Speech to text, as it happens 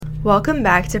Welcome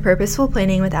back to Purposeful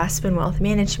Planning with Aspen Wealth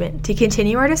Management. To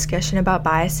continue our discussion about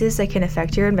biases that can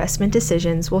affect your investment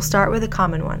decisions, we'll start with a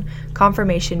common one,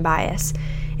 confirmation bias.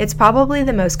 It's probably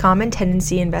the most common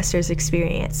tendency investors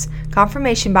experience.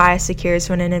 Confirmation bias occurs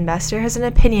when an investor has an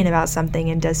opinion about something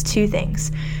and does two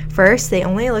things. First, they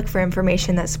only look for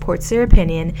information that supports their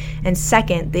opinion, and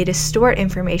second, they distort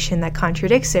information that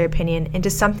contradicts their opinion into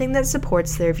something that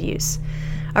supports their views.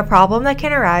 A problem that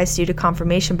can arise due to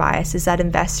confirmation bias is that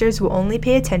investors will only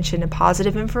pay attention to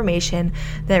positive information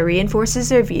that reinforces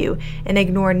their view and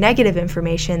ignore negative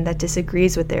information that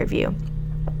disagrees with their view.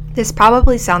 This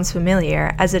probably sounds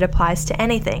familiar as it applies to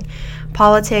anything: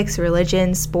 politics,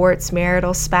 religion, sports,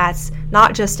 marital spats,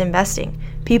 not just investing.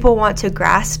 People want to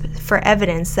grasp for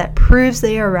evidence that proves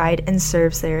they are right and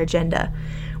serves their agenda.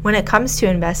 When it comes to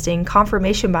investing,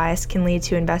 confirmation bias can lead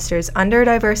to investors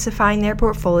under-diversifying their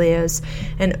portfolios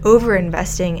and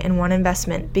over-investing in one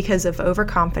investment because of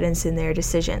overconfidence in their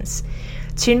decisions.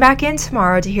 Tune back in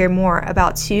tomorrow to hear more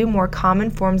about two more common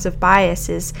forms of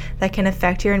biases that can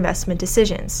affect your investment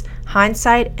decisions: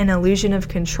 hindsight and illusion of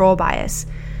control bias.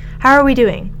 How are we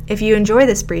doing? If you enjoy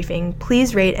this briefing,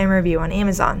 please rate and review on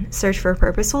Amazon. Search for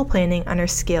Purposeful Planning under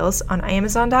Skills on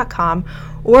Amazon.com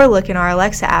or look in our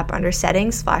Alexa app under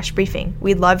Settings/Briefing.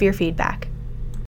 We'd love your feedback.